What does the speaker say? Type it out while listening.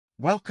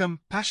Welcome,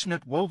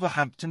 passionate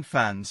Wolverhampton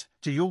fans,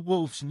 to your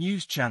Wolves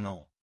news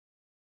channel.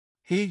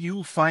 Here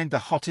you'll find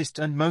the hottest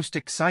and most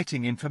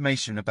exciting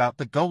information about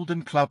the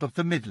Golden Club of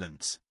the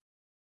Midlands.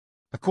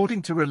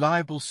 According to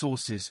reliable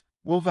sources,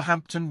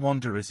 Wolverhampton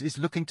Wanderers is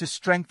looking to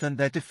strengthen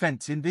their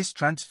defence in this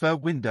transfer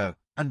window,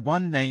 and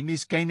one name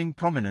is gaining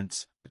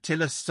prominence: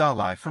 Attila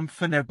Szalai from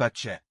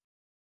Fenerbahce.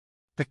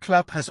 The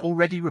club has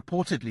already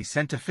reportedly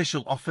sent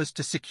official offers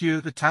to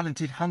secure the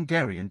talented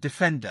Hungarian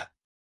defender.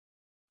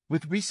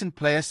 With recent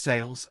player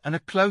sales and a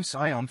close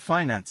eye on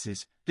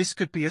finances, this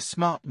could be a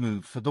smart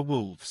move for the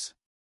Wolves.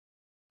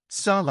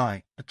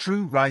 Szalai, a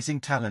true rising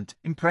talent,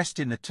 impressed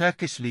in the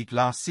Turkish league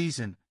last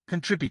season,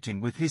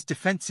 contributing with his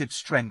defensive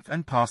strength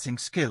and passing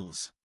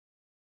skills.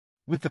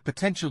 With the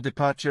potential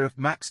departure of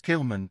Max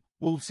Kilman,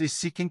 Wolves is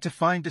seeking to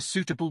find a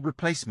suitable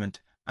replacement,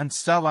 and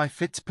Szalai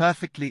fits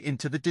perfectly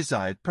into the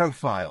desired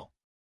profile.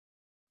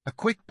 A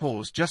quick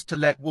pause just to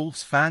let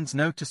Wolves fans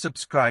know to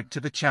subscribe to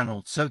the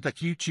channel so that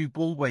YouTube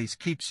always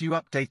keeps you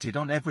updated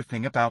on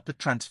everything about the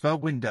transfer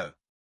window.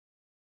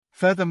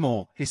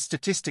 Furthermore, his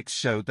statistics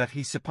show that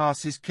he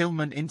surpasses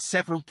Kilman in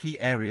several key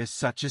areas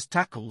such as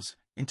tackles,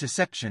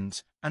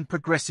 interceptions, and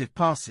progressive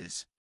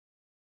passes.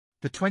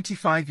 The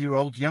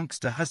 25-year-old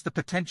youngster has the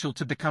potential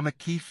to become a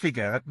key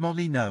figure at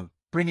Molineux,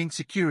 bringing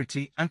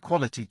security and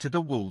quality to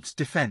the Wolves'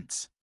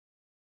 defence.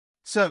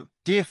 So,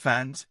 dear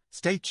fans,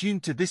 stay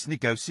tuned to this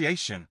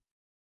negotiation.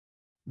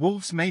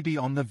 Wolves may be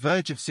on the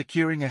verge of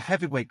securing a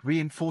heavyweight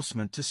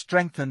reinforcement to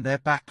strengthen their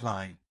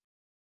backline.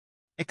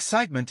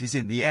 Excitement is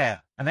in the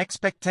air, and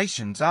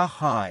expectations are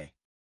high.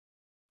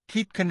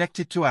 Keep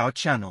connected to our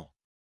channel.